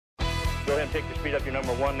Go ahead and take the speed up your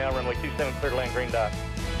number 1 now, runway 27, clear to land, green dot.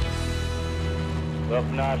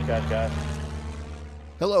 Welcome to Oshkosh, guys.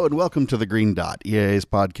 Hello and welcome to The Green Dot, EAA's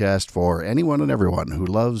podcast for anyone and everyone who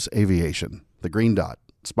loves aviation. The Green Dot,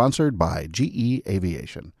 sponsored by GE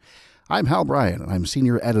Aviation. I'm Hal Bryan, and I'm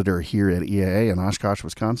senior editor here at EAA in Oshkosh,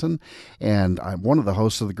 Wisconsin, and I'm one of the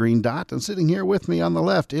hosts of The Green Dot, and sitting here with me on the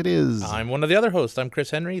left, it is... I'm one of the other hosts. I'm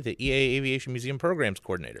Chris Henry, the EAA Aviation Museum Programs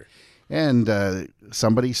Coordinator. And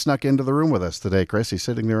somebody snuck into the room with us today, Chris. He's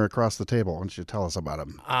sitting there across the table. Why don't you tell us about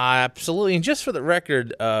him? Absolutely. And just for the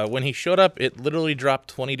record, when he showed up, it literally dropped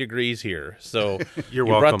 20 degrees here. So you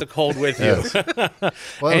welcome. Brought the cold with you.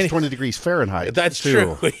 Well, it's 20 degrees Fahrenheit. That's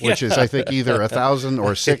too, true. Which is, I think, either 1,000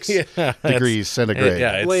 or 6 degrees centigrade.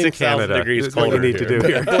 It's Blame 6,000 Canada. degrees That's colder what you need to do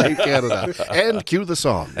here. Blame Canada. And cue the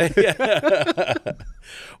song.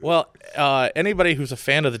 Well, anybody who's a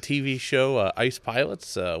fan of the TV show Ice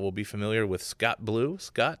Pilots will be familiar with Scott Blue.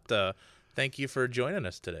 Scott, thank you for joining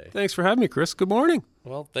us today. Thanks for having me, Chris. Good morning.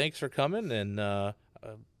 Well, thanks for coming, and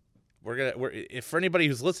if for anybody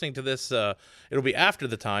who's listening to this, it'll be after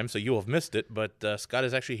the time, so you'll have missed it. But Scott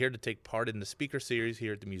is actually here to take part in the speaker series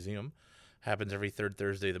here at the museum. Happens every third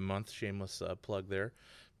Thursday of the month. Shameless plug there.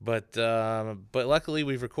 But luckily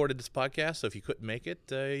we've recorded this podcast, so if you couldn't make it,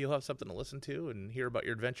 you'll have something to listen to and hear about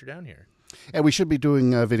your adventure down here. And we should be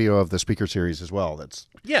doing a video of the speaker series as well.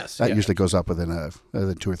 That usually goes up within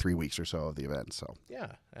 2 or 3 weeks or so of the event. So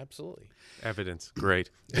yeah, absolutely. Evidence, great.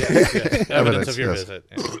 Evidence of your yes.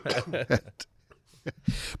 visit.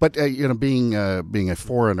 But being a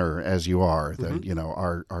foreigner as you are, then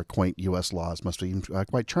our quaint U.S. laws must be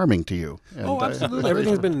quite charming to you. And, Absolutely.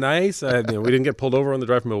 Everything's been nice. We didn't get pulled over on the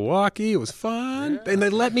drive from Milwaukee. It was fun, and they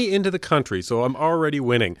let me into the country, so I'm already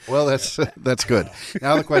winning. Well, that's good.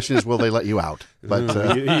 Now the question is, will they let you out? But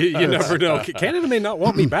you never know. Canada may not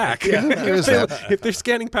want me back. If they're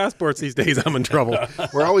scanning passports these days, I'm in trouble.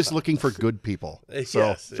 We're always looking for good people. So,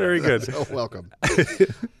 Yes. Very good. So welcome.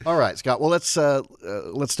 All right, Scott. Well, let's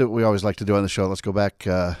do what we always like to do on the show. Let's go back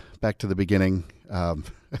to the beginning.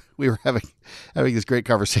 We were having these great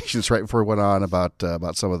conversations right before we went on about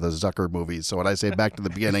some of the Zucker movies. So when I say back to the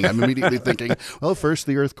beginning, I'm immediately thinking, well, first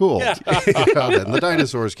the Earth cooled, then the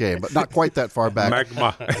dinosaurs came, but not quite that far back.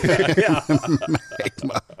 Magma.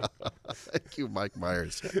 Magma. Thank you, Mike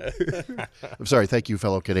Myers. I'm sorry. Thank you,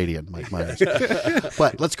 fellow Canadian, Mike Myers.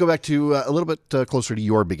 But let's go back to a little bit closer to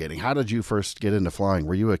your beginning. How did you first get into flying?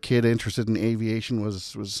 Were you a kid interested in aviation?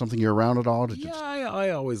 Was something you were around at all? I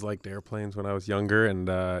always liked airplanes when I was younger, and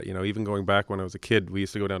even going back when I was a kid, we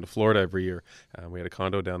used to go down to Florida every year. We had a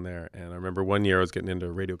condo down there, and I remember one year I was getting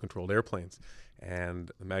into radio-controlled airplanes. And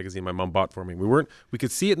the magazine my mom bought for me, we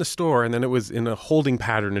could see it in the store, and then it was in a holding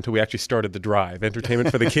pattern until we actually started the drive, entertainment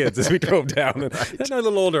for the kids as we drove down. And then I'm a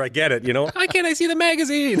little older, I get it, why can't I see the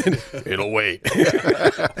magazine? And, it'll wait.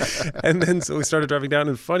 And then so we started driving down,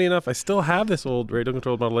 and funny enough, I still have this old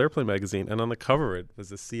radio-controlled model airplane magazine, and on the cover it was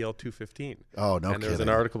the CL-215. Oh, no kidding. And there was an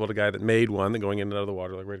article about a guy that made one, that going in and out of the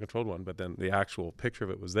water like radio-controlled one, but then the actual picture of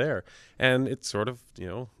it was there. And it's sort of,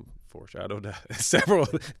 foreshadowed several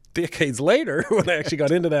decades later when I actually got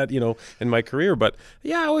into that, in my career. But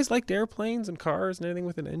yeah, I always liked airplanes and cars and anything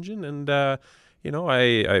with an engine. And,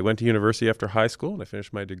 I went to university after high school and I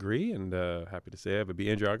finished my degree, and happy to say I have a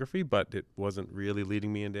BA in geography, but it wasn't really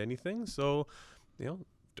leading me into anything. So, I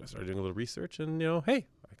started doing a little research and, hey,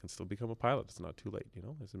 I can still become a pilot. It's not too late. I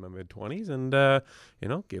was in my mid-20s and,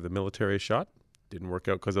 gave the military a shot. Didn't work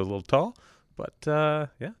out because I was a little tall. But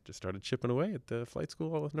just started chipping away at the flight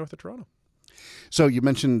school north of Toronto. So you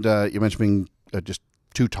mentioned being just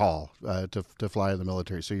too tall to fly in the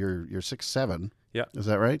military. So you're 6'7". Yeah, is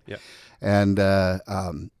that right? Yeah, and that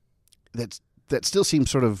still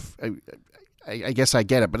seems sort of. I guess I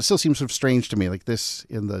get it, but it still seems sort of strange to me. Like this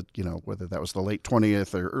in the whether that was the late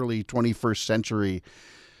 20th or early 21st century,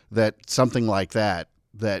 that something like that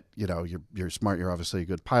you're smart, you're obviously a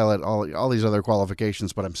good pilot, all these other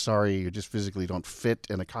qualifications, but I'm sorry, you just physically don't fit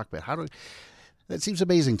in a cockpit. That seems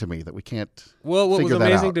amazing to me that we can't. Well, what was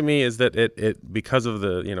amazing out. to me is that it because of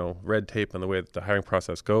the red tape and the way that the hiring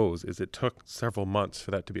process goes, is it took several months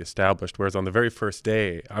for that to be established. Whereas on the very first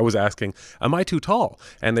day, I was asking, "Am I too tall?"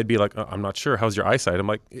 And they'd be like, "I'm not sure. How's your eyesight?" I'm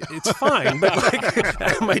like, "It's fine, but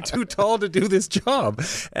am I too tall to do this job?"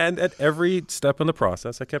 And at every step in the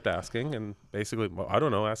process, I kept asking, and basically, well, I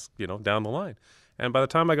don't know, ask down the line. And by the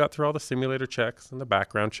time I got through all the simulator checks and the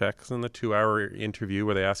background checks and the 2-hour interview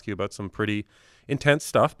where they ask you about some pretty intense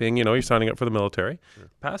stuff, being, you're signing up for the military,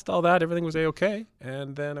 past all that, everything was A-okay.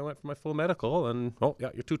 And then I went for my full medical and, oh, yeah,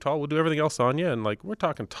 you're too tall. We'll do everything else on you. And like, we're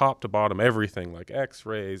talking top to bottom, everything, like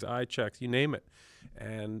x-rays, eye checks, you name it.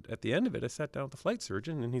 And at the end of it, I sat down with the flight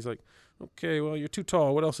surgeon and he's like, okay, well, you're too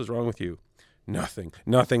tall. What else is wrong with you?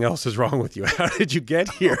 Nothing else is wrong with you. How did you get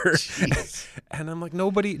here? And I'm like,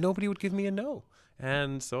 nobody would give me a no.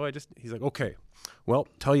 And so he's like, okay, well,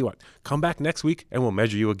 tell you what, come back next week and we'll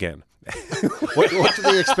measure you again. What do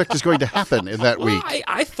they expect is going to happen in that week?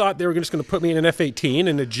 I thought they were just going to put me in an F-18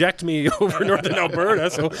 and eject me over northern Alberta,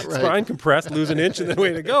 so spine compressed, lose an inch, and then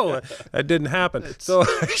way to go. That didn't happen. So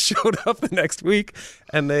I showed up the next week,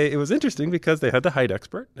 and it was interesting because they had the height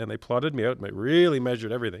expert, and they plotted me out, and they really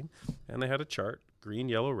measured everything, and they had a chart, green,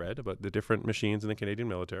 yellow, red, about the different machines in the Canadian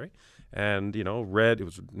military. And, red, it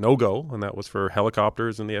was no-go, and that was for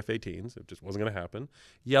helicopters and the F-18s. It just wasn't going to happen.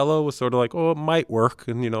 Yellow was sort of like, oh, it might work,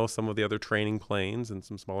 and, some of the other training planes and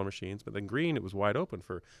some smaller machines. But then green, it was wide open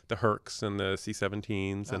for the Hercs and the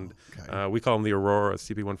C-17s. And we call them the Aurora,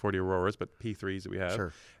 CP-140 Auroras, but P-3s that we have.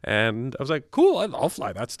 Sure. And I was like, cool, I'll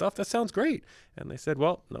fly that stuff. That sounds great. And they said,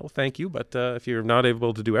 well, no, thank you, but if you're not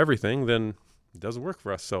able to do everything, then it doesn't work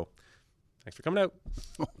for us. So thanks for coming out.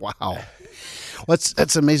 Wow. Well,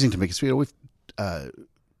 that's amazing to me because we've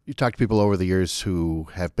you talk to people over the years who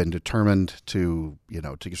have been determined to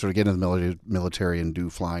to sort of get into the military and do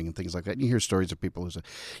flying and things like that. And you hear stories of people who say,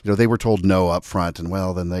 they were told no up front, and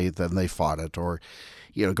well, then they fought it, or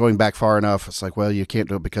going back far enough, it's like, well, you can't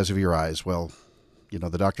do it because of your eyes. Well,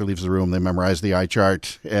 the doctor leaves the room, they memorize the eye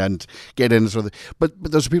chart and get in. But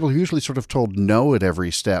those are people who are usually sort of told no at every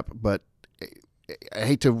step. But I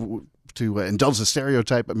hate to indulge the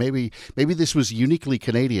stereotype, but maybe this was uniquely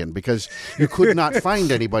Canadian because you could not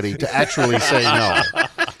find anybody to actually say no.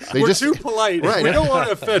 We're too polite. Right. We don't want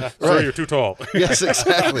to offend. Right. Sorry, you're too tall. Yes,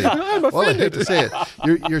 exactly. I'm offended. Well, I hate to say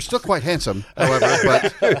it. You're still quite handsome, however,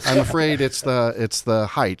 but I'm afraid it's the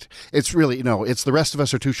height. It's really it's the rest of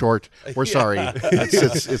us are too short. We're sorry.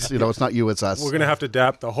 It's it's not you, it's us. We're gonna have to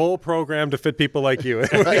adapt the whole program to fit people like you.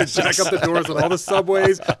 We're gonna jack up the doors on all the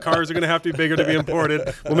subways. Cars are gonna have to be bigger to be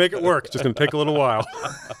imported. We'll make it work. It's just gonna take a little while.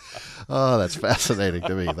 Oh, that's fascinating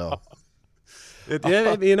to me, though. It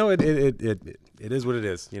is what it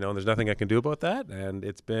is. There's nothing I can do about that, and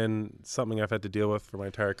it's been something I've had to deal with for my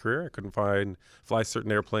entire career. I couldn't fly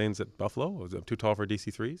certain airplanes at Buffalo. I'm too tall for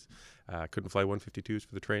DC-3s. I couldn't fly 152s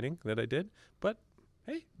for the training that I did, but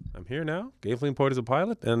hey, I'm here now, gainfully employed as a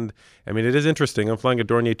pilot, and I mean, it is interesting. I'm flying a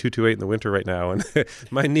Dornier 228 in the winter right now, and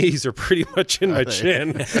my knees are pretty much in my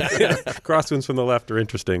chin. Crosswinds from the left are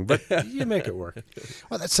interesting, but you make it work.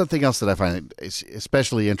 Well, that's something else that I find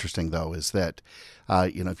especially interesting, though, is that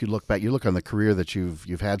if you look back, you look on the career that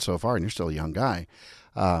you've had so far, and you're still a young guy,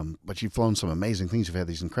 but you've flown some amazing things. You've had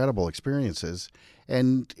these incredible experiences,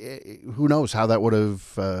 and who knows how that would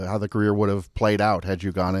have, how the career would have played out had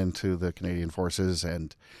you gone into the Canadian Forces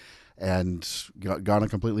and gone a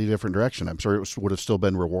completely different direction. I'm sure it would have still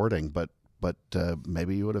been rewarding, but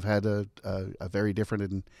maybe you would have had a very different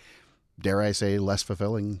and, dare I say, less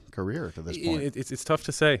fulfilling career to this point. It's tough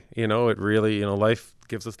to say. It really, life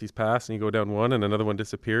gives us these paths, and you go down one and another one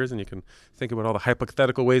disappears, and you can think about all the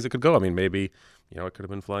hypothetical ways it could go. I mean, maybe, it could have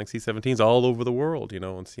been flying C-17s all over the world,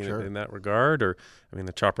 and seeing it in that regard. Or, I mean,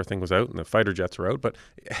 the chopper thing was out and the fighter jets were out, but,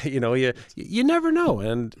 you never know.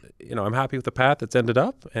 And, I'm happy with the path that's ended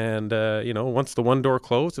up. And, once the one door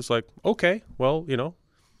closed, it's like, okay, well,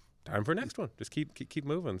 time for next one. Just keep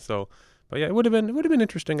moving. So, but yeah, it would have been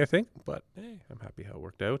interesting, I think. But hey, I'm happy how it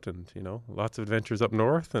worked out, and lots of adventures up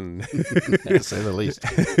north, and to say the least.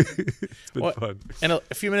 It's been fun. And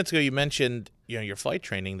a few minutes ago, you mentioned your flight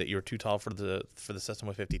training, that you were too tall for the Cessna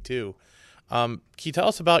 152. Can you tell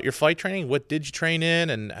us about your flight training? What did you train in,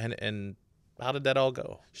 and how did that all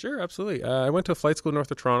go? Sure, absolutely. I went to a flight school north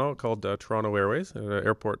of Toronto called Toronto Airways, an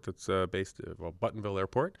airport that's based Buttonville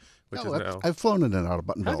Airport, which is now. I've flown in and out of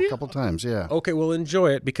Buttonville a couple times. Yeah. Okay, well,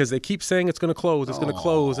 enjoy it because they keep saying it's going to close. It's going to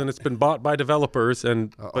close, and it's been bought by developers,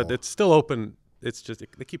 but it's still open. It's just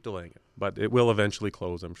they keep delaying it, but it will eventually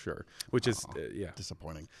close, I'm sure. Which is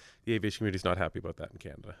disappointing. The aviation community is not happy about that in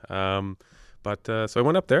Canada. But so I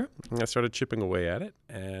went up there and I started chipping away at it.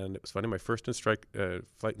 And it was funny. My first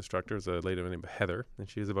flight instructor is a lady named Heather, and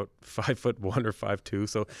she's about 5'1" or 5'2".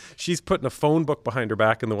 So she's putting a phone book behind her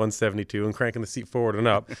back in the 172 and cranking the seat forward and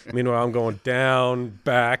up. Meanwhile, I'm going down,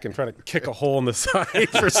 back, and trying to kick a hole in the side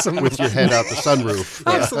for some With your head out the sunroof.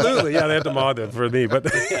 Absolutely, yeah. They had to mod it for me,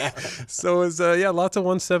 but so it was lots of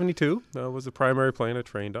 172 was the primary plane I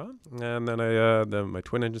trained on, and then my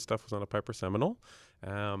twin engine stuff was on a Piper Seminole.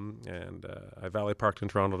 And I valet parked in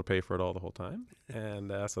Toronto to pay for it all the whole time,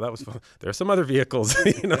 and so that was fun. There are some other vehicles,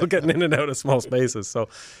 getting in and out of small spaces. So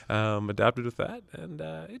adapted with that, and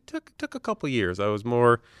it took a couple of years. I was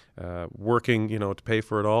more working, to pay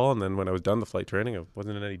for it all, and then when I was done the flight training, I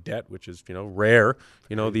wasn't in any debt, which is rare,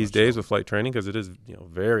 these days with flight training because it is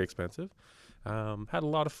very expensive. Had a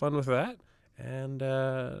lot of fun with that, and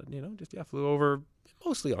flew over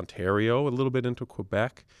mostly Ontario, a little bit into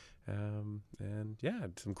Quebec.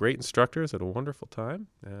 Had some great instructors, had a wonderful time,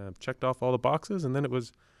 checked off all the boxes, and then it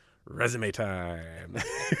was resume time.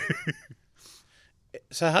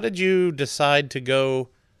 So how did you decide to go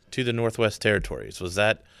to the Northwest Territories? Was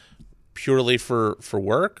that purely for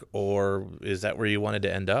work, or is that where you wanted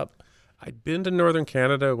to end up? I'd been to Northern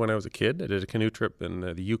Canada when I was a kid. I did a canoe trip in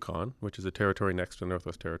the Yukon, which is a territory next to the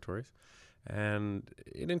Northwest Territories. And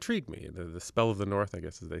it intrigued me, the spell of the North, I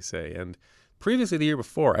guess, as they say. And previously, the year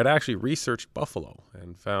before, I'd actually researched Buffalo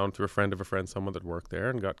and found through a friend of a friend someone that worked there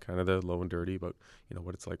and got kind of the low and dirty about,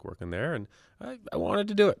 what it's like working there. And I wanted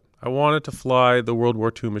to do it. I wanted to fly the World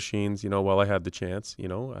War II machines, while I had the chance,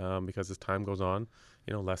 because as time goes on,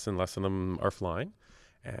 less and less of them are flying.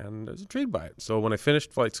 And I was intrigued by it. So when I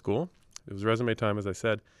finished flight school, it was resume time, as I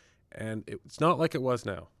said, and it's not like it was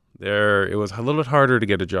now. It was a little bit harder to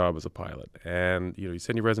get a job as a pilot, and you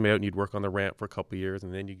send your resume out and you'd work on the ramp for a couple of years,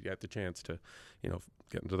 and then you get the chance to,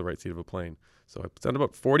 get into the right seat of a plane. So I sent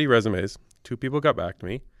about 40 resumes. 2 people got back to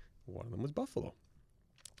me. One of them was Buffalo.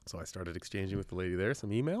 So I started exchanging with the lady there some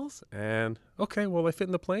emails, and okay, will I fit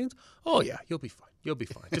in the planes? Oh yeah, you'll be fine. You'll be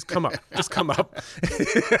fine. Just come up. Just come up.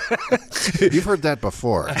 You've heard that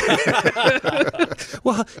before.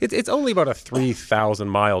 Well, it's only about a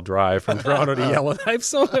 3,000-mile drive from Toronto to Yellowknife,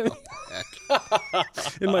 so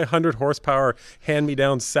in my 100-horsepower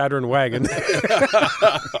hand-me-down Saturn wagon,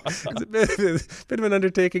 it's a bit of an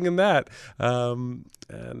undertaking in that. So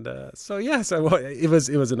it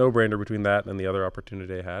was a no-brainer between that and the other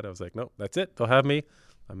opportunity I had. I was like, nope, that's it. They'll have me.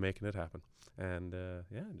 I'm making it happen. And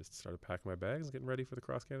just started packing my bags and getting ready for the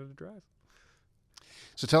Cross Canada drive.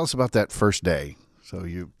 So tell us about that first day. So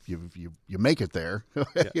you make it there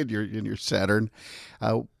in your Saturn.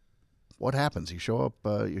 What happens? You show up.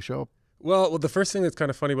 Well, the first thing that's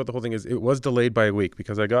kind of funny about the whole thing is it was delayed by a week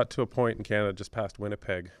because I got to a point in Canada just past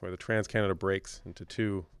Winnipeg where the Trans-Canada breaks into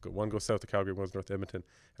two. One goes south to Calgary, one goes north to Edmonton.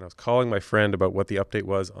 And I was calling my friend about what the update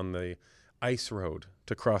was on the ice road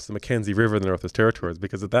to cross the Mackenzie River in the Northwest Territories,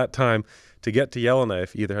 because at that time, to get to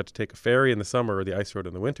Yellowknife, you either had to take a ferry in the summer or the ice road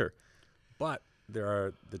in the winter. But there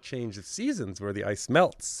are the change of seasons where the ice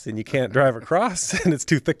melts and you can't drive across and it's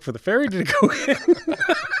too thick for the ferry to go in.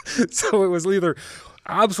 So it was either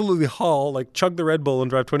absolutely haul, like chug the Red Bull and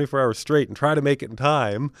drive 24 hours straight and try to make it in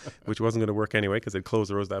time, which wasn't going to work anyway because they'd close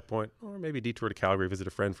the roads at that point, or maybe detour to Calgary, visit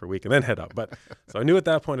a friend for a week, and then head up. But so I knew at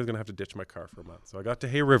that point I was going to have to ditch my car for a month. So I got to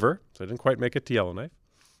Hay River, so I didn't quite make it to Yellowknife.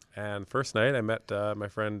 And first night I met my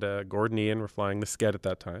friend Gordon Ian. We're flying the Sked at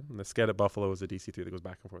that time. And the Sked at Buffalo is a DC-3 that goes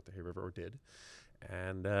back and forth to Hay River, or did.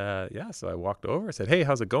 And so I walked over. I said, hey,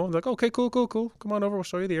 how's it going? He's like, okay, cool. Come on over. We'll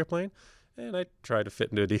show you the airplane. And I tried to fit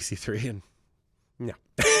into a DC-3 and no.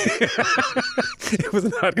 It was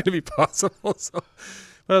not going to be possible. So,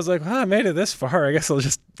 but I was like, I made it this far. I guess I'll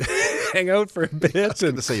just hang out for a bit. I was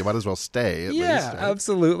going to say, you might as well stay at least. Yeah,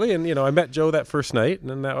 absolutely. And, I met Joe that first night, and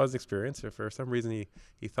then that was the experience. For some reason,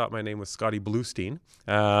 he thought my name was Scotty Bluestein.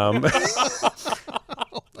 I'm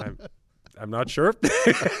not sure.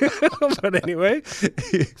 But anyway,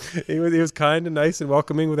 he was kind and nice and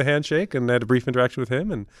welcoming with a handshake, and I had a brief interaction with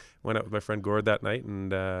him and went out with my friend Gord that night,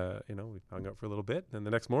 and we hung out for a little bit. And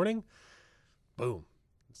the next morning, boom,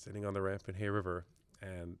 sitting on the ramp in Hay River,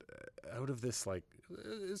 and out of this, like,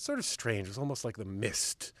 it's sort of strange. It was almost like the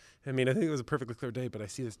mist. I mean, I think it was a perfectly clear day, but I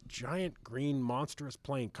see this giant green monstrous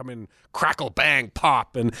plane come in, crackle, bang,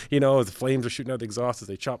 pop, and, the flames are shooting out the exhaust as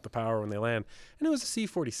they chop the power when they land. And it was a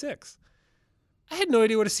C-46. I had no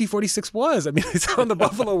idea what a C-46 was. I mean, I saw on the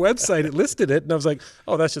Buffalo website, it listed it, and I was like,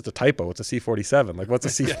 oh, that's just a typo. It's a C-47. Like, what's a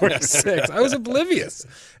C-46? I was oblivious.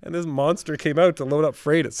 And this monster came out to load up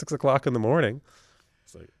freight at 6 o'clock in the morning.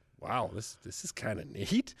 It's like, wow, this is kind of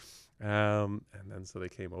neat. And then so they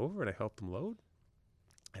came over, and I helped them load.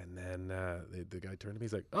 And then the guy turned to me.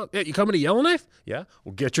 He's like, "Oh, yeah, you coming to Yellowknife? Yeah.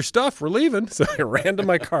 Well, get your stuff. We're leaving." So I ran to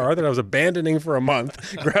my car that I was abandoning for a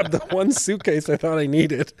month, grabbed the one suitcase I thought I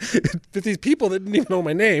needed. These people that didn't even know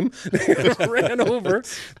my name ran over,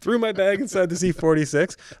 threw my bag inside the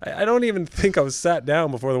C-46. I don't even think I was sat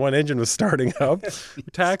down before the one engine was starting up. We're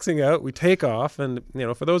taxiing out. We take off. And,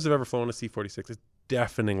 for those who've ever flown a C-46, it's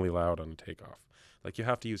deafeningly loud on a takeoff. Like, you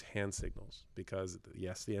have to use hand signals because,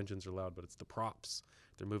 yes, the engines are loud, but it's the props.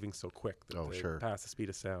 They're moving so quick that they pass the speed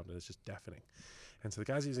of sound, and it's just deafening. And so the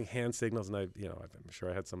guy's using hand signals, and I'm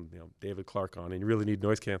sure I had some, David Clark on, and you really need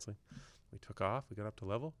noise canceling. We took off. We got up to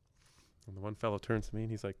level, and the one fellow turns to me,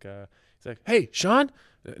 and he's like, "Hey, Sean."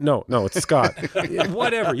 No, it's Scott.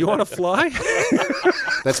 Whatever. You want to fly?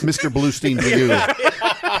 That's Mr. Bluestein to you.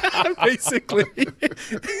 Basically.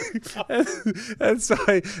 and so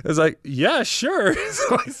I was like, yeah, sure.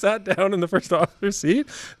 So I sat down in the first officer seat,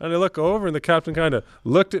 and I look over, and the captain kind of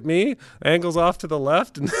looked at me, angles off to the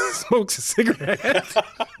left, and smokes a cigarette.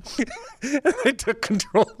 And I took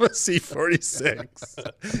control of a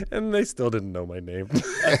C-46. And they still didn't know my name.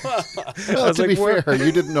 Well, to be fair,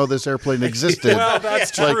 you didn't know this airplane existed. Well,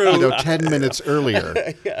 that's true. 10 minutes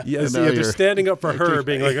earlier. Yes, you're standing up for her,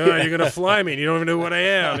 being like, "Oh, you're going to fly me, and you don't even know what I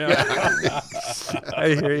am." Yeah. I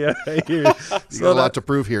hear you. You got a lot to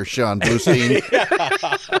prove here, Sean Bluestein.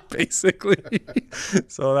 Basically.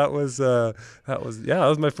 So that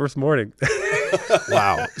was my first morning.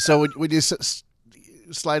 Wow. So when you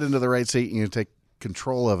slide into the right seat and you take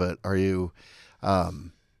control of it, are you,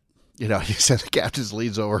 you said the captain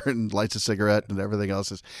leans over and lights a cigarette and everything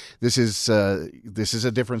else. This is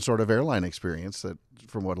a different sort of airline experience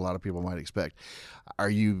from what a lot of people might expect. Are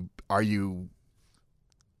you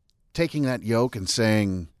taking that yoke and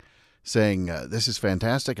saying this is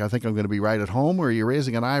fantastic, I think I'm going to be right at home, or are you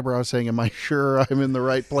raising an eyebrow saying, am I sure I'm in the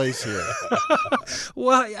right place here?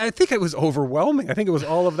 Well, I think it was overwhelming. I think it was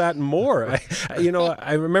all of that and more.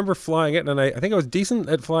 I remember flying it, and I think I was decent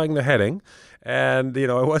at flying the heading, and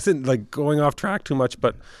I wasn't like going off track too much,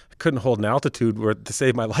 but I couldn't hold an altitude to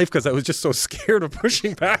save my life because I was just so scared of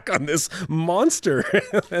pushing back on this monster.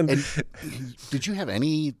 and did you have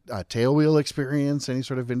any tailwheel experience, any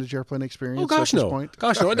sort of vintage airplane experience? Oh gosh, no. Point?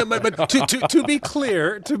 Gosh, no. But to be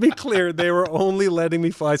clear, they were only letting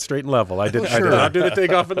me fly straight and level. I did not do the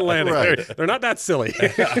takeoff and the landing. Right. They're not that silly.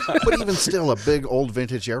 But even still, a big old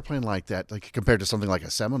vintage airplane like that, like compared to something like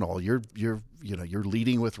a Seminole, you're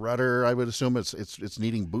leading with rudder. I would assume it's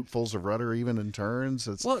needing bootfuls of rudder even in turns.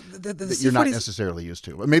 The you're not necessarily used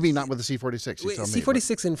to, but maybe not with the C-46.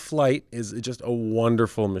 C-46 in flight is just a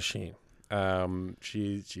wonderful machine.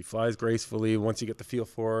 She flies gracefully once you get the feel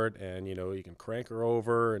for it, and you can crank her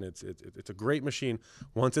over, and it's a great machine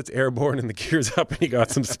once it's airborne and the gear's up and you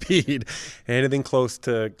got some speed. Anything close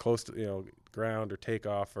to ground or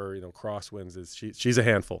takeoff or crosswinds she's a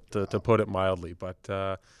handful to put it mildly.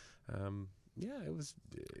 But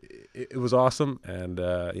it was awesome, and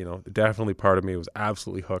definitely part of me was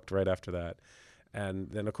absolutely hooked right after that. And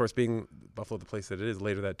then, of course, being Buffalo, the place that it is,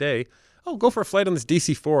 later that day, go for a flight on this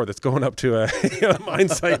DC-4 that's going up to a mine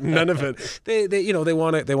site. And none of it. They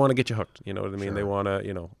want to get you hooked. You know what I mean? Sure. They want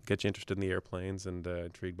to get you interested in the airplanes and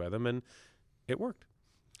intrigued by them, and it worked.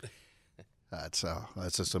 That's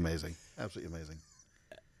just amazing, absolutely amazing.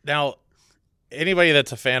 Now, anybody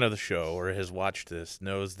that's a fan of the show or has watched this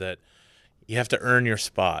knows that you have to earn your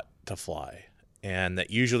spot to fly, and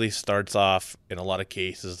that usually starts off in a lot of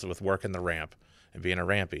cases with working the ramp and being a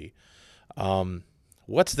rampy.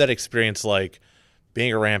 What's that experience like,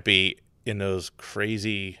 being a rampy in those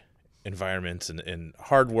crazy environments and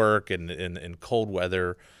hard work and in cold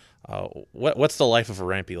weather? What's the life of a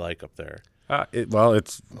rampy like up there? It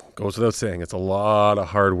goes without saying, it's a lot of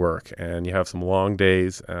hard work, and you have some long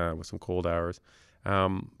days with some cold hours.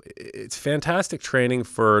 It's fantastic training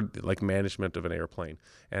for like management of an airplane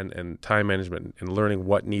and time management and learning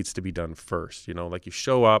what needs to be done first. Like you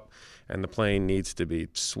show up and the plane needs to be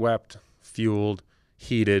swept, fueled,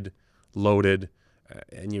 heated, loaded,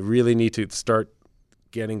 and you really need to start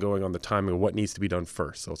getting going on the timing of what needs to be done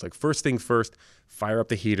first. So it's like first thing first, fire up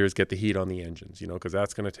the heaters, get the heat on the engines, because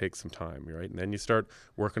that's going to take some time, right? And then you start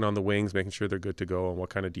working on the wings, making sure they're good to go and what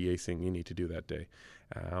kind of de-icing you need to do that day.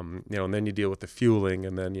 And then you deal with the fueling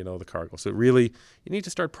and then, the cargo. So really, you need to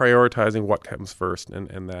start prioritizing what comes first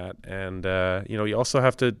and that. And, you also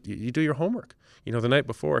have to, you do your homework. The night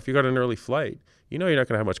before, if you got an early flight, you're not going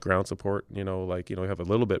to have much ground support, you have a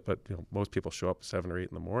little bit, but most people show up at 7 or 8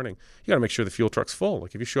 in the morning. You got to make sure the fuel truck's full.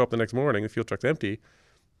 Like if you show up the next morning, the fuel truck's empty,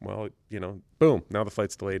 well, boom, now the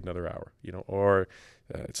flight's delayed another hour, or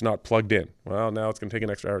it's not plugged in. Well, now it's going to take an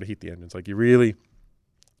extra hour to heat the engines. Like you really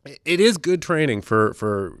it is good training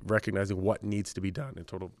for recognizing what needs to be done and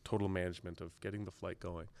total management of getting the flight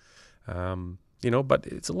going. But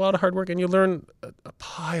it's a lot of hard work, and you learn a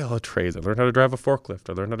pile of trades. I learned how to drive a forklift.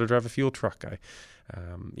 I learned how to drive a fuel truck. I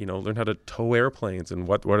learned how to tow airplanes and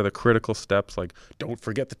what are the critical steps. Like, don't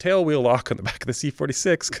forget the tail wheel lock on the back of the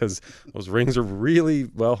C-46 because those rings are really,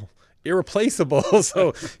 irreplaceable. So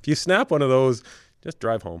if you snap one of those, just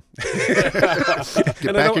drive home. Get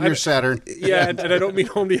back in your Saturn. Yeah, and I don't mean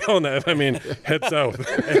home to Yellowknife. I mean, head south.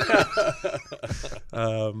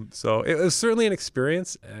 So it was certainly an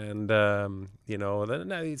experience. And, then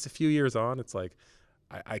it's a few years on. It's like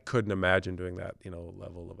I couldn't imagine doing that,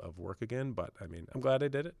 level of work again. But, I mean, I'm glad I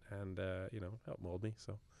did it. And, helped mold me.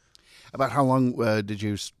 So. About how long did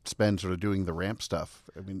you spend sort of doing the ramp stuff?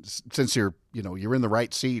 I mean, since you're in the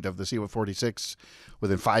right seat of the C-46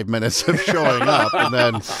 within 5 minutes of showing up, and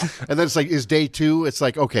then it's like, is day two? It's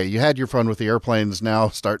like, okay, you had your fun with the airplanes. Now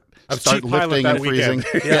start lifting and freezing.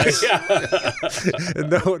 Yes.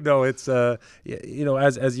 No, it's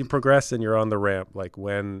as you progress and you're on the ramp, like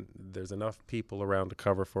when there's enough people around to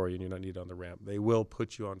cover for you and you're not needed on the ramp, they will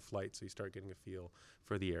put you on flight, so you start getting a feel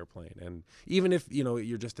for the airplane. And even if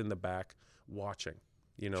you're just in the back watching,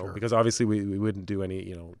 Sure. because obviously we wouldn't do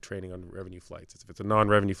any training on revenue flights. If it's a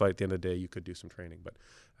non-revenue flight at the end of the day, you could do some training, but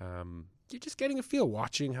you're just getting a feel,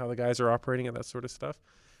 watching how the guys are operating and that sort of stuff.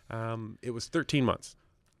 It was 13 months.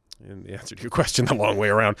 And the answer to your question, the long way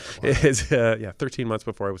around, is 13 months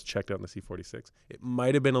before I was checked out in the C-46. It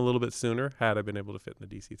might have been a little bit sooner had I been able to fit in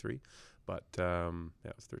the DC-3, but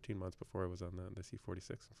it was 13 months before I was on the C-46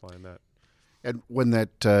 and flying that. And when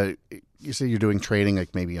that, you say you're doing training,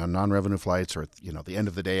 like maybe on non-revenue flights or, the end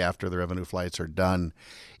of the day after the revenue flights are done,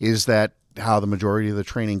 is that how the majority of the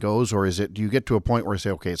training goes? Or do you get to a point where you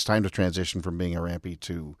say, okay, it's time to transition from being a rampy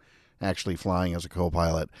to actually flying as a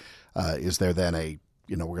co-pilot? Is there then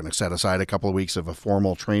we're going to set aside a couple of weeks of a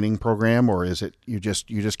formal training program, or is it you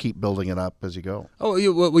just keep building it up as you go? Oh,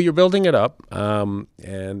 you're building it up, and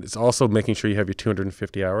it's also making sure you have your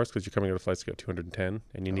 250 hours because you're coming out of flights to go 210,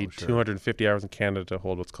 and you need 250 hours in Canada to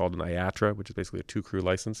hold what's called an IATRA, which is basically a 2-crew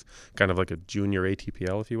license, kind of like a junior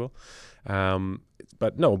ATPL, if you will.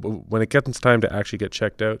 But when it gets time to actually get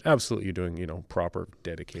checked out, absolutely you're doing proper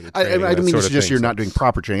dedicated training. I didn't mean to suggest you're not doing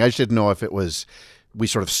proper training. I just didn't know if it was. We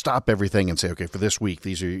sort of stop everything and say, okay, for this week,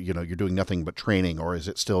 these are, you're doing nothing but training, or is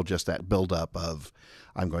it still just that buildup of,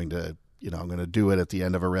 I'm going to do it at the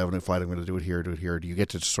end of a revenue flight. I'm going to do it here. Do you get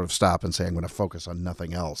to sort of stop and say, I'm going to focus on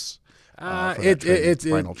nothing else? It's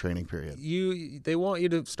final training period. They want you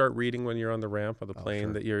to start reading when you're on the ramp of the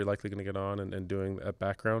plane that you're likely going to get on and doing that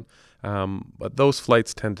background. But those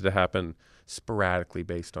flights tended to happen sporadically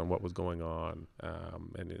based on what was going on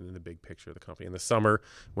and in the big picture of the company. In the summer,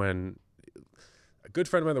 when a good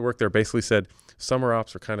friend of mine that worked there basically said summer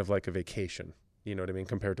ops are kind of like a vacation, you know what I mean,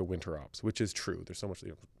 compared to winter ops, which is true. There's so much,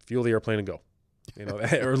 fuel the airplane and go,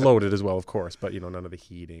 or load it as well, of course, but, none of the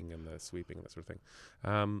heating and the sweeping and that sort of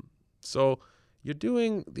thing. So you're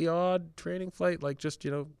doing the odd training flight, like just,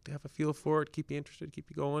 have a feel for it, keep you interested,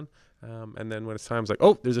 keep you going. And then when it's time, it's like,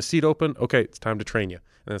 oh, there's a seat open. Okay, it's time to train you.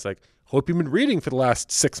 And it's like, hope you've been reading for the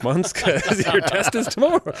last 6 months because your test is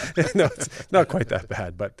tomorrow. No, it's not quite that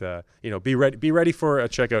bad, but, be ready for a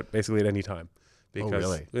checkout basically at any time.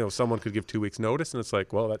 Because, someone could give 2 weeks notice and it's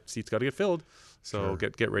like, well, that seat's got to get filled. So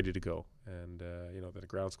get ready to go. And, then the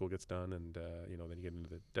ground school gets done and, then you get into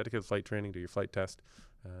the dedicated flight training, do your flight test,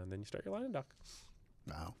 and then you start your line and dock.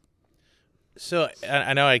 Wow. So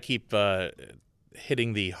I know I keep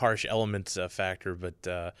hitting the harsh elements factor,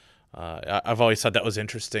 but I've always thought that was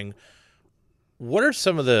interesting. What are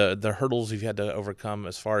some of the hurdles you've had to overcome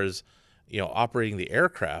as far as operating the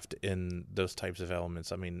aircraft in those types of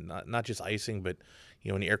elements? I mean, not just icing, but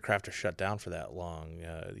when the aircraft are shut down for that long,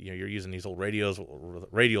 you're using these old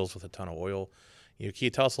radials with a ton of oil. Can you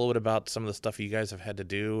tell us a little bit about some of the stuff you guys have had to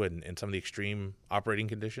do and some of the extreme operating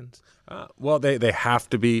conditions? Well, they have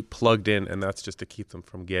to be plugged in, and that's just to keep them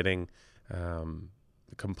from getting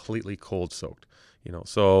completely cold soaked.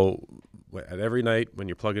 So at every night when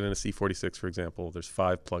you're plugging in a C-46, for example, there's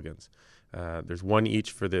 5 plugins. There's one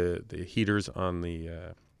each for the heaters on the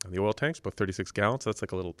oil tanks, about 36 gallons. So that's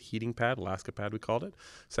like a little heating pad, Alaska pad we called it.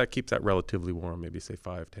 So that keeps that relatively warm, maybe say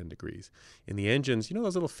 5-10 degrees. In the engines,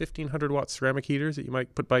 those little 1,500 watt ceramic heaters that you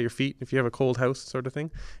might put by your feet if you have a cold house sort of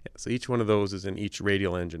thing? Yeah, so each one of those is in each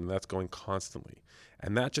radial engine, and that's going constantly.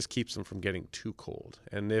 And that just keeps them from getting too cold.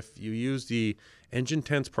 And if you use the engine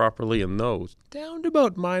tents properly in those, down to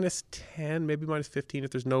about -10, maybe -15 if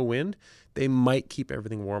there's no wind, they might keep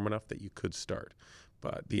everything warm enough that you could start.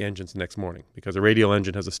 but the engine's the next morning, because a radial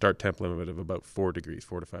engine has a start temp limit of about 4 to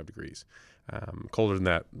 5 degrees. Colder than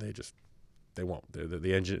that, they won't.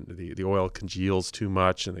 The engine, the oil congeals too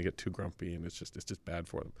much, and they get too grumpy, and it's just bad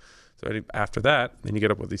for them. So after that, then you get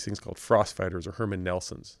up with these things called frost fighters or Herman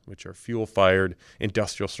Nelsons, which are fuel-fired,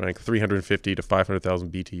 industrial strength, 350 to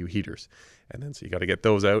 500,000 BTU heaters. And then so you got to get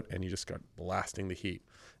those out, and you just start blasting the heat.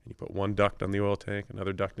 And you put one duct on the oil tank,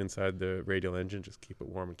 another duct inside the radial engine, just keep it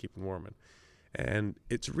warm and keep it warming. And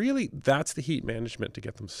it's really, that's the heat management to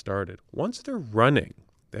get them started. Once they're running,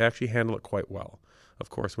 they actually handle it quite well. Of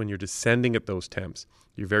course, when you're descending at those temps,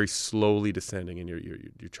 you're very slowly descending, and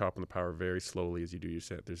you're chopping the power very slowly as you do your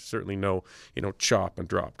descent. There's certainly no, chop and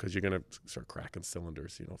drop, because you're going to start cracking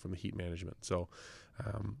cylinders, from the heat management. So,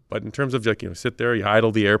 but in terms of sit there, you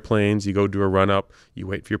idle the airplanes, you go do a run up, you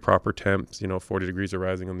wait for your proper temps. 40 degrees are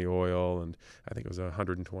rising on the oil, and I think it was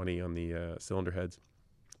 120 on the cylinder heads.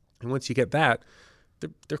 And once you get that,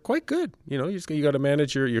 they're quite good. You got to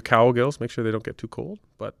manage your cowl gills, make sure they don't get too cold.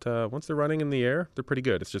 But once they're running in the air, they're pretty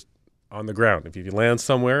good. It's just on the ground. If you land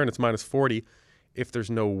somewhere and it's minus 40, if there's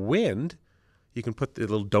no wind, you can put the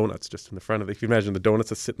little donuts just in the front of it. If you imagine the donuts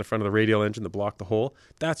that sit in the front of the radial engine that block the hole,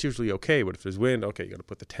 that's usually okay. But if there's wind, okay, you got to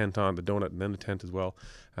put the tent on, the donut, and then the tent as well,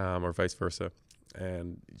 or vice versa.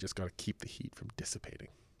 And you just got to keep the heat from dissipating.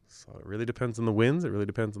 So it really depends on the winds. It really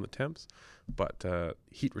depends on the temps. But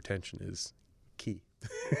heat retention is key.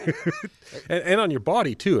 and on your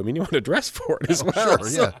body too. I mean, you want to dress for it as well.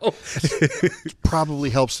 Sure, yeah. Probably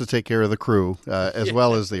helps to take care of the crew as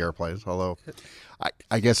well as the airplanes. Although,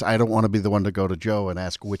 I guess I don't want to be the one to go to Joe and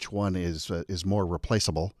ask which one is more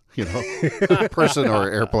replaceable, person or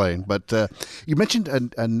airplane. But you mentioned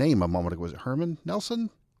a name a moment ago. Was it Herman Nelson?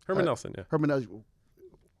 Herman Nelson, yeah. Herman Nelson.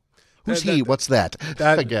 Who's he? What's that?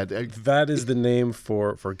 Again, that is the name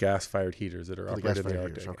for gas-fired heaters that are operated in the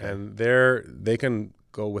Arctic. Okay. And they can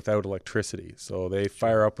go without electricity. So they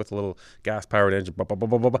fire up with a little gas-powered engine,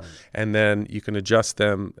 and then you can adjust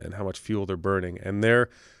them and how much fuel they're burning. And they're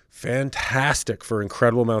fantastic for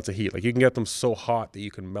incredible amounts of heat. Like, you can get them so hot that you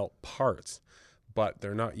can melt parts, but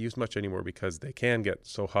they're not used much anymore because they can get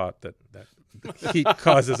so hot that heat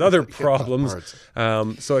causes other problems.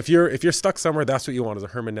 So if you're stuck somewhere, that's what you want is a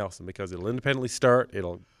Herman Nelson, because it'll independently start.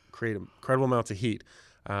 It'll create incredible amounts of heat.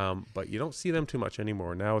 But you don't see them too much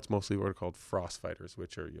anymore. Now it's mostly what are called frost fighters,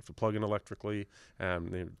 which are you have to plug in electrically,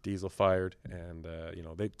 they're diesel fired, and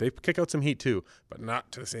they kick out some heat too, but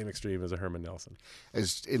not to the same extreme as a Herman Nelson.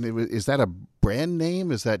 Is that a brand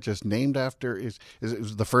name? Is that just named after? Is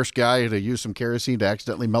the first guy to use some kerosene to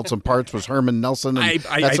accidentally melt some parts was Herman Nelson? And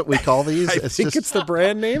that's what we call these. I think it's the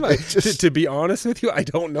brand name. To be honest with you, I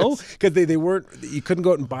don't know, because they weren't. You couldn't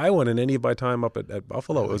go out and buy one in any of my time up at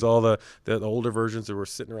Buffalo. It was all the older versions that were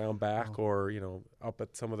sitting around back or up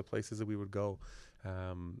at some of the places that we would go.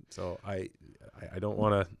 So I don't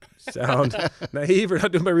want to sound naive or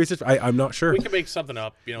not doing my research. I'm not sure. We can make something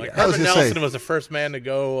up. Herman Nelson was the first man to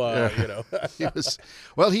go.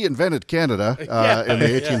 He invented Canada in the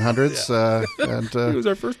 1800s, and he was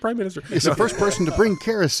our first prime minister. He's the first person to bring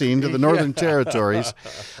kerosene to the Northern Territories.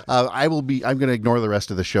 I'm going to ignore the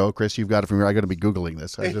rest of the show. Chris, you've got it from here. I'm going to be Googling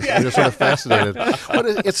this. I'm just sort of fascinated.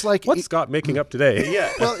 But it's like, what's Scott making up today?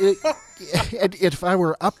 Yeah. Well, if I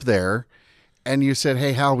were up there and you said,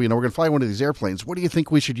 hey, Hal, we're going to fly one of these airplanes, what do you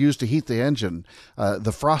think we should use to heat the engine?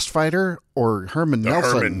 The Frost Fighter or Herman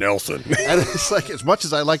Nelson? Herman Nelson. And it's like, as much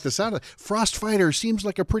as I like the sound of it, Frost Fighter seems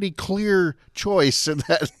like a pretty clear choice in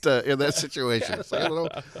that situation. So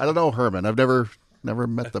I don't know Herman. I've never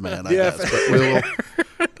met the man, I guess.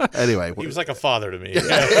 But anyway. He was like a father to me.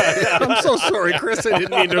 I'm so sorry, Chris. I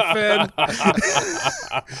didn't mean to offend.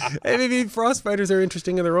 I mean, frost fighters are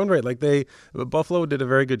interesting in their own right. Like Buffalo did a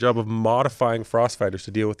very good job of modifying frost fighters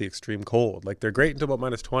to deal with the extreme cold. Like, they're great until about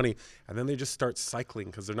minus 20, and then they just start cycling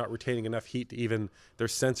because they're not retaining enough heat to even their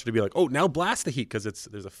sensor to be like, oh, now blast the heat, because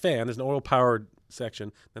there's a fan, there's an oil-powered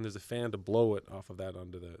section, then there's a fan to blow it off of that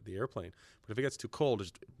onto the airplane. But if it gets too cold,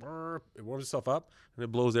 it warms itself up and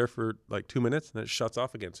it blows air for like 2 minutes and then it shuts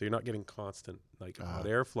off again. So you're not getting constant hot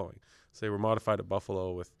air flowing. So they were modified at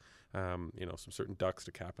Buffalo with some certain ducts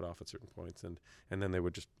to cap it off at certain points, and then they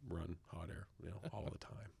would just run hot air all the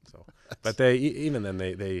time. So, but they even then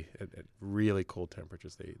they at really cold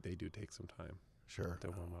temperatures they do take some time. Sure. To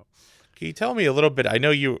warm up. Can you tell me a little bit? I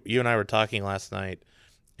know you and I were talking last night,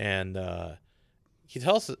 and can you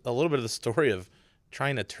tell us a little bit of the story of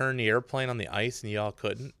trying to turn the airplane on the ice and y'all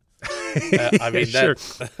couldn't? Sure.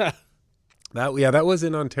 That was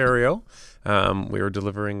in Ontario. We were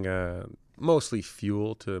delivering mostly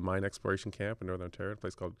fuel to mine exploration camp in Northern Ontario, a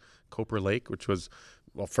place called Copper Lake, which was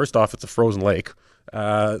well, first off, it's a frozen lake.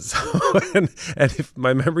 And if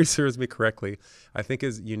my memory serves me correctly, I think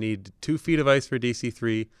is you need 2 feet of ice for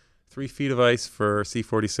DC3, 3 feet of ice for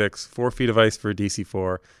C46, 4 feet of ice for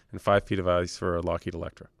DC4, and 5 feet of ice for a Lockheed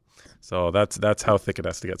Electra. So that's how thick it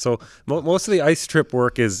has to get. So most of the ice strip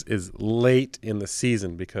work is late in the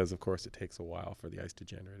season because, of course, it takes a while for the ice to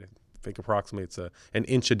generate. I think approximately it's an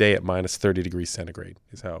inch a day at minus 30 degrees centigrade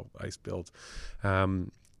is how ice builds.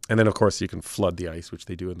 And then, of course, you can flood the ice, which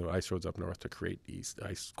they do in the ice roads up north to create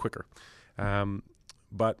ice quicker.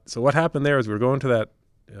 But so what happened there is we were going to that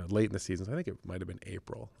late in the season. So I think it might have been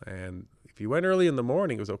April. And if you went early in the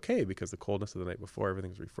morning, it was okay because the coldness of the night before, everything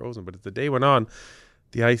was refrozen. But as the day went on,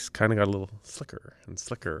 the ice kind of got a little slicker and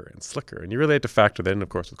slicker and slicker. And you really had to factor that in, of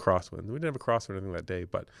course, with crosswinds. We didn't have a crosswind or anything that day,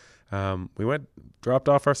 but we dropped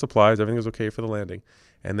off our supplies. Everything was okay for the landing.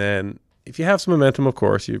 And then if you have some momentum, of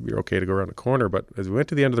course, you're okay to go around the corner. But as we went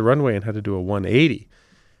to the end of the runway and had to do a 180,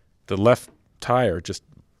 the left tire just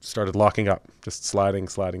started locking up, just sliding.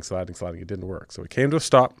 It didn't work. So we came to a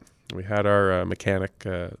stop. We had our mechanic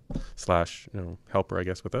slash helper, I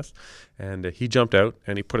guess, with us. And he jumped out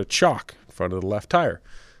and he put a chock in front of the left tire.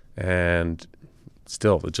 And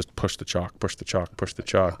still, it just pushed the chock.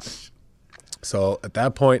 So at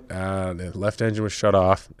that point, the left engine was shut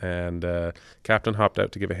off, and Captain hopped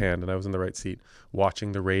out to give a hand, and I was in the right seat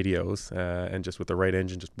watching the radios, and just with the right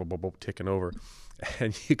engine just ticking over.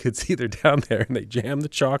 And you could see they're down there, and they jammed the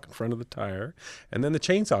chock in front of the tire, and then the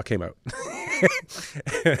chainsaw came out.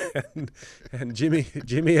 and Jimmy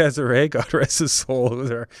Ezere, God rest his soul,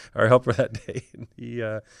 was our helper that day. And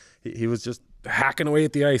he was just hacking away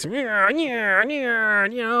at the ice, and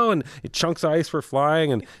chunks of ice were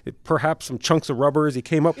flying, and perhaps some chunks of rubber as he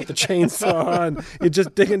came up with the chainsaw, and he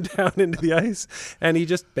just digging down into the ice. And he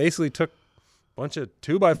just basically took bunch of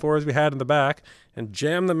 2x4s we had in the back and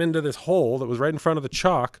jammed them into this hole that was right in front of the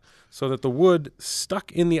chock so that the wood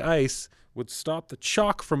stuck in the ice would stop the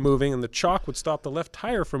chock from moving and the chock would stop the left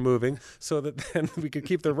tire from moving so that then we could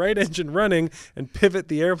keep the right engine running and pivot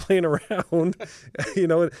the airplane around,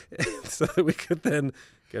 so that we could then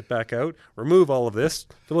get back out, remove all of this,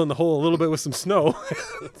 fill in the hole a little bit with some snow,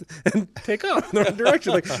 and take off in the right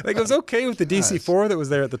direction. Like it was okay with the DC4 that was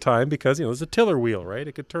there at the time because, it was a tiller wheel, right?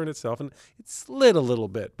 It could turn itself, and it slid a little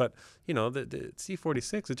bit. But, the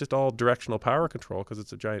C46 is just all directional power control because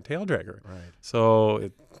it's a giant tail dragger. Right.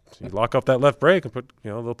 So you lock up that left brake and put,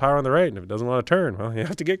 a little power on the right, and if it doesn't want to turn, well, you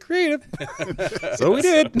have to get creative. So we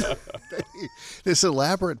did. This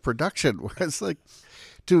elaborate production where it's like,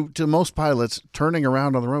 To most pilots, turning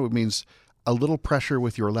around on the road means a little pressure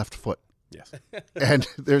with your left foot. Yes. And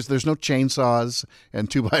there's no chainsaws and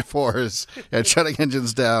 2x4s and shutting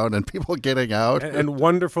engines down and people getting out. And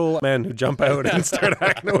wonderful men who jump out and start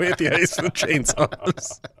hacking away at the ice with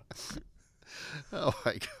chainsaws. Oh,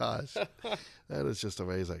 my gosh. That is just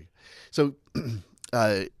amazing. So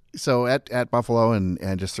at Buffalo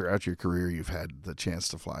and just throughout your career, you've had the chance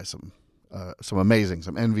to fly some amazing,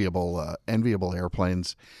 some enviable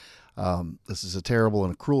airplanes. This is a terrible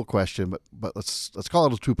and a cruel question, but let's call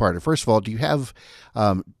it a two-parter. First of all, do you have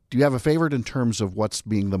a favorite in terms of what's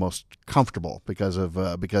being the most comfortable because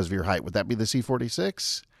of your height? Would that be the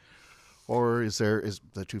C46, or is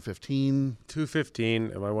the 215?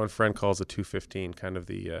 215. My one friend calls it 215, kind of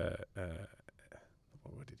the.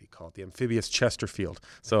 What did he call it? The amphibious Chesterfield.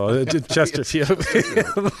 So Chesterfield.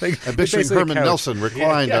 Ambition Herman Nelson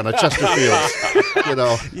reclined on a Chesterfield,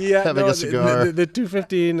 having a cigar. The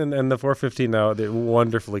 215 and the 415 now, they're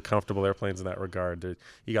wonderfully comfortable airplanes in that regard.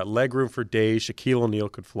 You got leg room for days. Shaquille O'Neal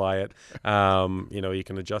could fly it. You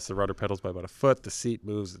can adjust the rudder pedals by about a foot. The seat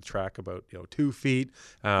moves the track about 2 feet.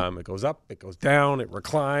 It goes up, it goes down, it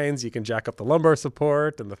reclines. You can jack up the lumbar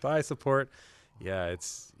support and the thigh support. Yeah,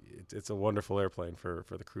 it's a wonderful airplane for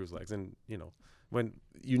the cruise legs. And, when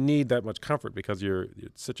you need that much comfort because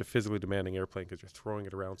it's such a physically demanding airplane because you're throwing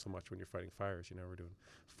it around so much when you're fighting fires. We're doing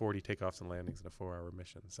 40 takeoffs and landings in a 4-hour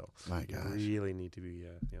mission. So you really need to be,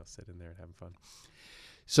 sitting there and having fun.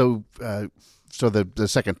 So the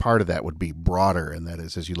second part of that would be broader, and that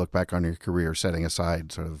is as you look back on your career, setting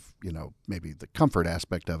aside sort of, maybe the comfort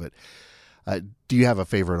aspect of it, do you have a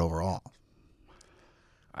favorite overall?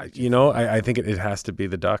 I think it has to be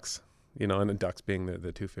the Ducks, and the Ducks being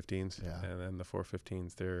the 215s and then the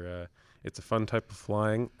 415s. It's a fun type of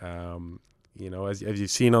flying. You know, as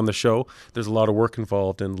you've seen on the show, there's a lot of work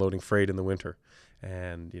involved in loading freight in the winter.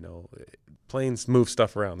 And, you know, planes move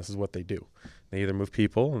stuff around. This is what they do. They either move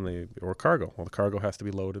people or cargo. Well, the cargo has to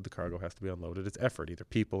be loaded. The cargo has to be unloaded. It's effort. Either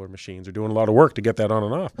people or machines are doing a lot of work to get that on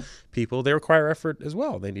and off. People, they require effort as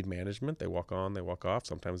well. They need management. They walk on, they walk off.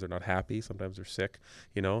 Sometimes they're not happy. Sometimes they're sick.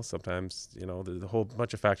 You know, sometimes, you know, there's a whole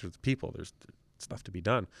bunch of factors with people. There's stuff to be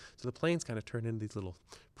done. So the planes kind of turn into these little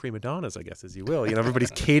prima donnas, I guess, as you will. You know,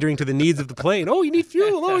 everybody's catering to the needs of the plane. Oh, you need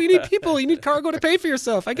fuel. Oh, you need people. You need cargo to pay for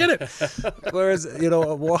yourself. I get it. Whereas, you know,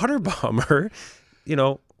 a water bomber, you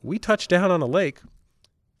know, we touch down on a lake.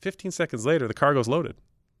 15 seconds later, the cargo's loaded.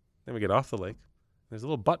 Then we get off the lake. There's a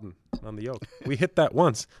little button on the yoke. We hit that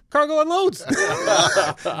once. Cargo unloads.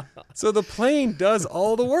 So the plane does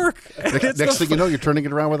all the work. Next thing you know, you're turning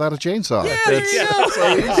it around without a chainsaw. Yeah, It's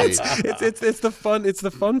so easy. it's the fun. It's the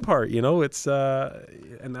fun part, you know. It's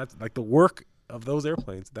and that's like the work of those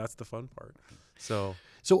airplanes. That's the fun part. So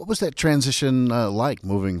what was that transition like,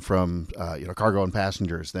 moving from cargo and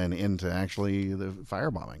passengers then into actually the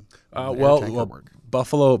firebombing?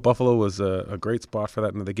 Buffalo was a great spot for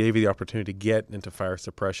that, and they gave you the opportunity to get into fire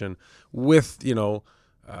suppression with, you know,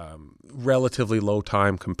 relatively low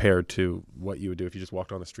time compared to what you would do if you just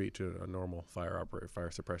walked on the street to a normal fire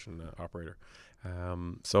suppression operator.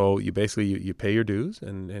 So you basically you pay your dues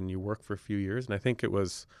and you work for a few years, and I think it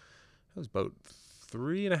was about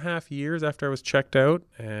 3.5 years after I was checked out,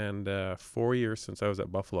 and 4 years since I was at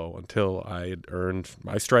Buffalo until I had earned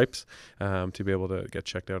my stripes to be able to get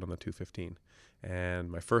checked out on the 215. And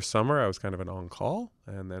my first summer, I was kind of an on-call,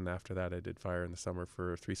 and then after that, I did fire in the summer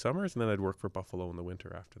for 3 summers, and then I'd work for Buffalo in the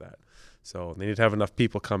winter after that. So they need to have enough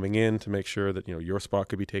people coming in to make sure that, you know, your spot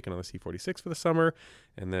could be taken on the C-46 for the summer,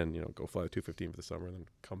 and then, you know, go fly the 215 for the summer, and then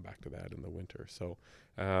come back to that in the winter. So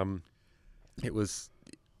it was...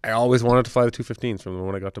 I always wanted to fly the 215s from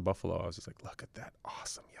when I got to Buffalo. I was just like, look at that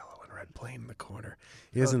awesome yellow and red plane in the corner.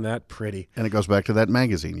 Isn't that pretty? And it goes back to that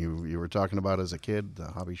magazine you were talking about as a kid, the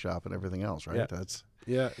hobby shop and everything else, right?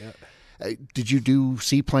 Yeah. Did you do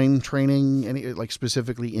seaplane training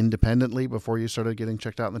specifically independently before you started getting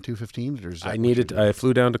checked out in the 215? I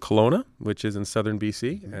flew down to Kelowna, which is in southern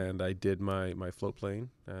BC, and I did my float plane,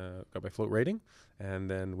 got my float rating, and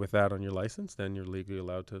then with that on your license, then you're legally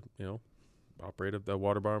allowed to, you know, operate a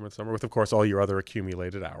water bomber in summer with, of course, all your other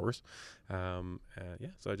accumulated hours.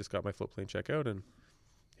 So I just got my float plane checkout, and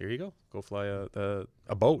here you go fly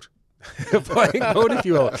a boat. Flying boat, if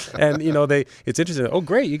you will. And, you know, it's interesting. Oh,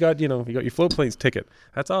 great, you got your float plane's ticket.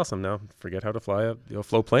 That's awesome. Now forget how to fly a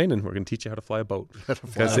float plane, and we're going to teach you how to fly a boat,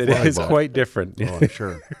 because it is quite different. Oh, I'm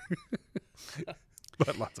sure.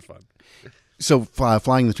 But lots of fun. So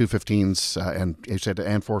flying the 215s and you said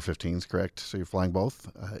and 415s, correct? So you're flying both,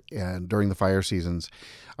 and during the fire seasons,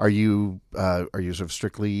 are you sort of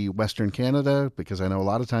strictly Western Canada? Because I know a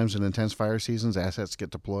lot of times in intense fire seasons, assets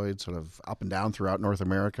get deployed sort of up and down throughout North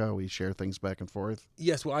America. We share things back and forth.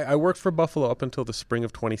 Yes, well, I worked for Buffalo up until the spring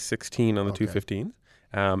of 2016 on the 215.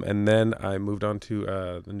 And then I moved on to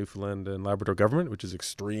the Newfoundland and Labrador government, which is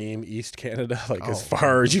extreme East Canada, as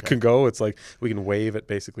far as you can go. It's like we can wave at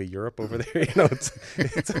basically Europe over there. You know,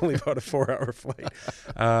 it's only about a 4-hour flight.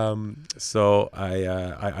 So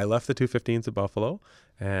I left the 215s at Buffalo,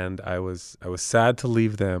 and I was sad to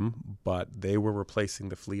leave them, but they were replacing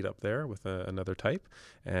the fleet up there with another type,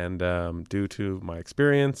 and due to my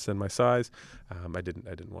experience and my size, I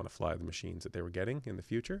didn't want to fly the machines that they were getting in the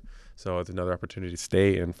future. So it's another opportunity to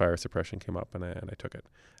stay in fire suppression came up, and I took it.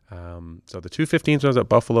 So the 215s when I was at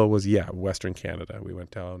Buffalo was Western Canada. We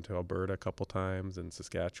went down to Alberta a couple times and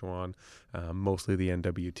Saskatchewan, mostly the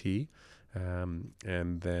NWT.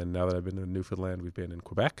 And then now that I've been in Newfoundland, we've been in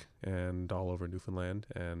Quebec and all over Newfoundland,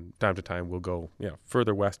 and time to time we'll go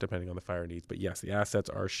further west depending on the fire needs. But yes, the assets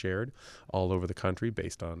are shared all over the country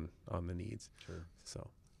based on the needs. Sure. So,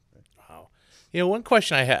 wow. You know, one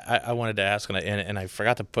question I wanted to ask, and I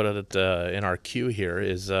forgot to put it in our queue here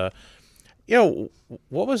is, what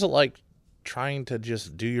was it like trying to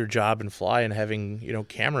just do your job and fly and having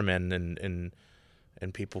cameramen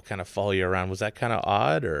and people kind of follow you around? Was that kind of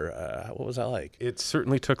odd, or what was that like? It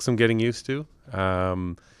certainly took some getting used to,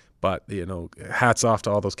 but hats off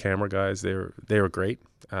to all those camera guys. They were great.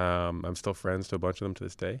 I'm still friends to a bunch of them to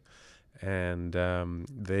this day, and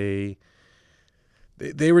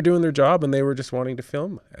they were doing their job, and they were just wanting to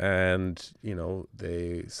film, and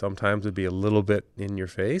they sometimes would be a little bit in your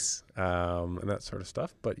face and that sort of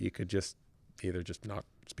stuff, but you could just either just not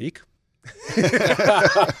speak.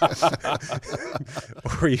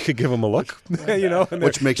 Or you could give them a look,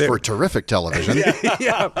 which makes for terrific television.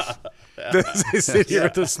 Yeah. I sit here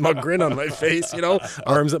with a smug grin on my face,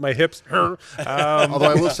 arms at my hips.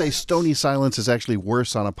 Although I will say stony silence is actually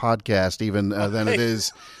worse on a podcast even than it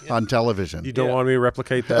is on television. You don't want me to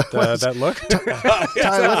replicate that that look?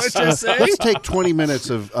 Ty, let's take 20 minutes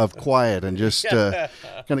of quiet and just kind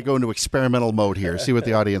of go into experimental mode here. See what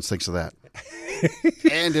the audience thinks of that.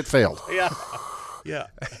 And it failed. Yeah.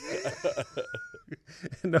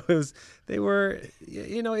 No, it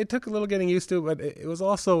took a little getting used to, but it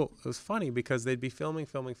was funny because they'd be filming,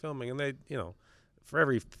 and they, for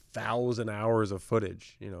every 1,000 hours of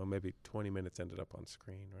footage, maybe 20 minutes ended up on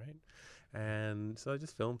screen, right? And so I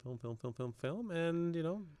just film, and,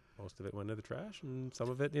 most of it went to the trash, and some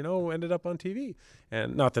of it, ended up on TV.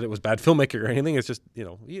 And not that it was bad filmmaking or anything, it's just, you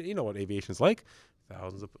know what aviation's like.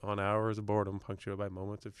 Thousands on hours of boredom punctuated by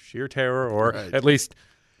moments of sheer terror, or at least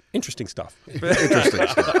interesting stuff.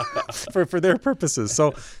 for their purposes.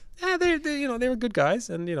 So, they were good guys,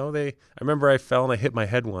 and I remember I fell and I hit my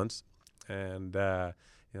head once, and the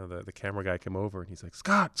camera guy came over and he's like,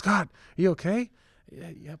 Scott, are you okay?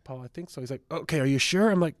 Yeah, Paul, I think so. He's like, okay, are you sure?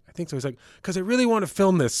 I'm like, I think so. He's like, because I really want to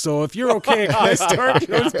film this. So if you're okay, can I start?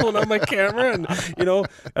 Just pulling out my camera, and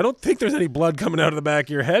I don't think there's any blood coming out of the back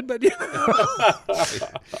of your head, but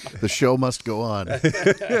the show must go on.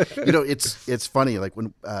 It's funny. Like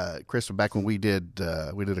when Chris, back when we did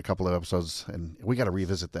a couple of episodes, and we got to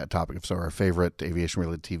revisit that topic of some of our favorite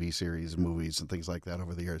aviation-related TV series, movies, and things like that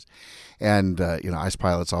over the years. And Ice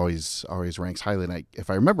Pilots always ranks highly. And if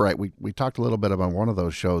I remember right, we talked a little bit about one of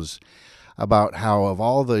those shows about how of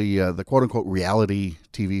all the quote unquote reality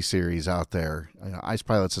TV series out there, Ice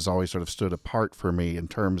Pilots has always sort of stood apart for me in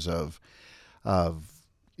terms of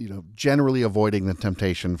generally avoiding the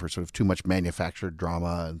temptation for sort of too much manufactured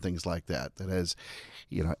drama and things like that. That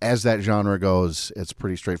as that genre goes, it's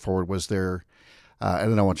pretty straightforward. Was there? I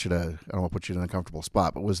don't want to put you in an uncomfortable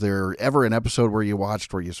spot, but was there ever an episode where you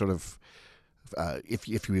watched where you sort of if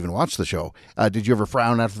you even watched the show, did you ever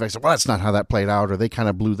frown after the fact? Well, that's not how that played out, or they kind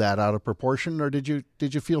of blew that out of proportion, or did you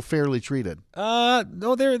feel fairly treated?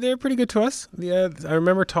 No, they're pretty good to us. Yeah, I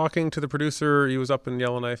remember talking to the producer. He was up in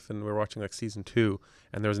Yellowknife, and we were watching like season 2,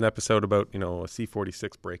 and there was an episode about a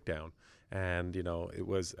C-46 breakdown, and I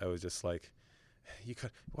was just like,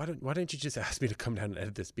 why don't you just ask me to come down and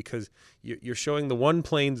edit this, because you're showing the one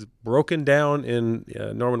plane's broken down in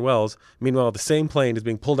Norman Wells. Meanwhile, the same plane is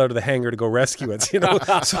being pulled out of the hangar to go rescue it.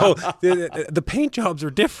 So the paint jobs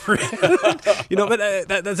are different. But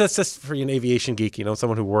that's just for an aviation geek.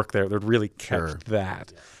 Someone who worked there that really kept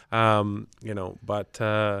that. No,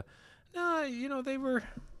 they were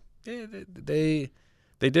they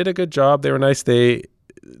did a good job. They were nice.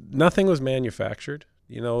 Nothing was manufactured.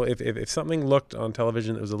 If something looked on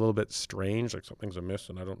television that was a little bit strange, like something's amiss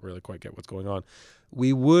and I don't really quite get what's going on,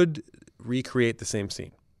 we would recreate the same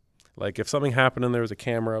scene. Like if something happened and there was a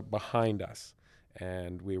camera behind us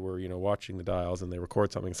and we were, watching the dials and they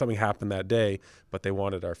record something happened that day, but they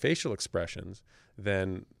wanted our facial expressions,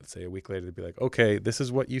 then let's say a week later they'd be like, okay, this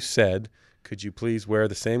is what you said. Could you please wear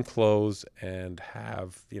the same clothes and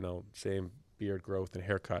have, same beard growth and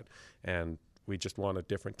haircut, and we just want a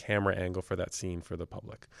different camera angle for that scene for the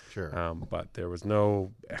public. Sure. But there was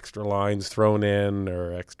no extra lines thrown in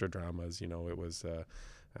or extra dramas. It was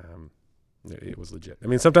legit. I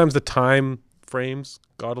mean, sometimes the time frames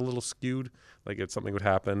got a little skewed. Like if something would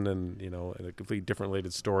happen and, in a completely different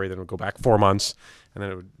related story, then it would go back 4 months and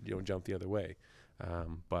then it would, jump the other way.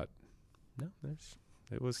 But no,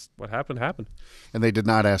 it was what happened. And they did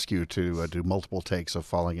not ask you to do multiple takes of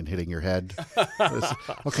falling and hitting your head.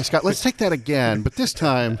 Okay, Scott, let's take that again, but this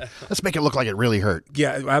time, let's make it look like it really hurt.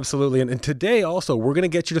 Yeah, absolutely. And today also, we're going to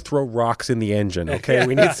get you to throw rocks in the engine, okay?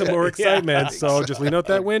 We need some more excitement, so just lean out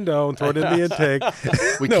that window and throw it in the intake.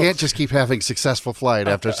 We can't just keep having successful flight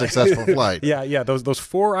after successful flight. Yeah, those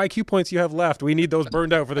 4 IQ points you have left, we need those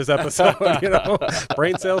burned out for this episode,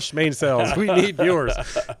 Brain cells, schmain cells. We need viewers.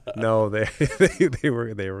 No, they were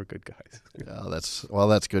good guys.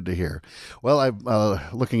 That's good to hear. Well, I'm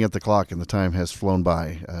looking at the clock, and the time has flown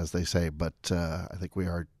by, as they say. But I think we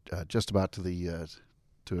are just about to a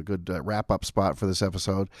good wrap-up spot for this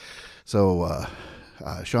episode. So,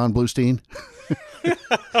 Sean Bluestein,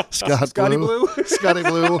 Scotty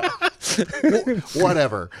Blue,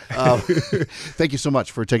 whatever. Thank you so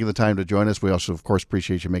much for taking the time to join us. We also, of course,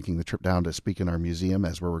 appreciate you making the trip down to speak in our museum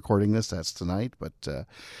as we're recording this. That's tonight, but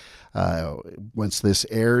once this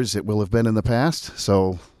airs, it will have been in the past.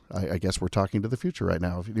 So I guess we're talking to the future right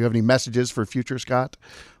now. Do you have any messages for future Scott?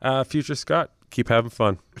 Future Scott, keep having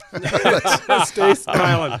fun. Stay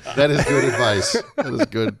smiling. That is good advice. That is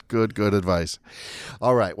good advice.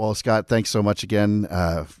 All right. Well, Scott, thanks so much again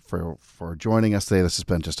for joining us today. This has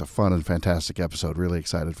been just a fun and fantastic episode. Really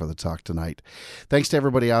excited for the talk tonight. Thanks to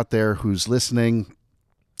everybody out there who's listening,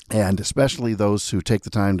 and especially those who take the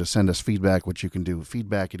time to send us feedback, which you can do,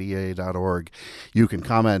 feedback@eaa.org. You can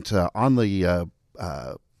comment on the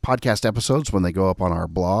podcast episodes when they go up on our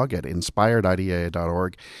blog at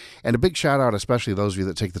inspired.eaa.org. And a big shout out, especially those of you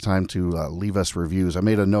that take the time to leave us reviews. I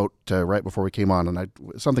made a note right before we came on, and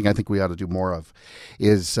something I think we ought to do more of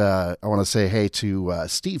is I want to say hey to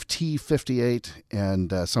Steve T58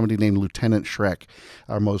 and somebody named Lieutenant Shrek,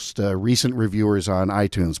 our most recent reviewers on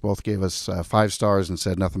iTunes. Both gave us 5 stars and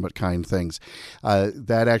said nothing but kind things.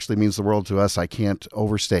 That actually means the world to us. I can't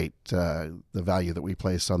overstate the value that we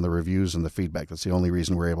place on the reviews and the feedback. That's the only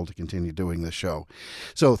reason we're able to continue doing this show.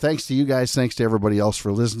 So thanks to you guys. Thanks to everybody else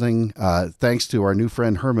for listening. Thanks to our new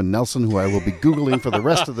friend Herman Nelson, who I will be Googling for the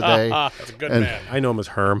rest of the day. That's a good man. I know him as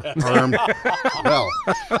Herm. Herm. Well,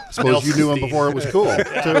 I suppose you knew him before it was cool,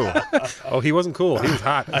 too. Oh, he wasn't cool. He was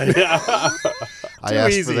hot. I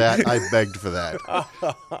asked for that. I begged for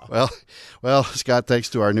that. Well, Scott, thanks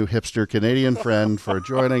to our new hipster Canadian friend for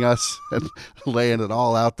joining us and laying it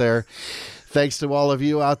all out there. Thanks to all of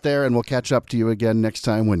you out there, and we'll catch up to you again next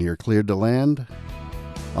time when you're cleared to land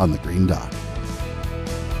on the Green Dot.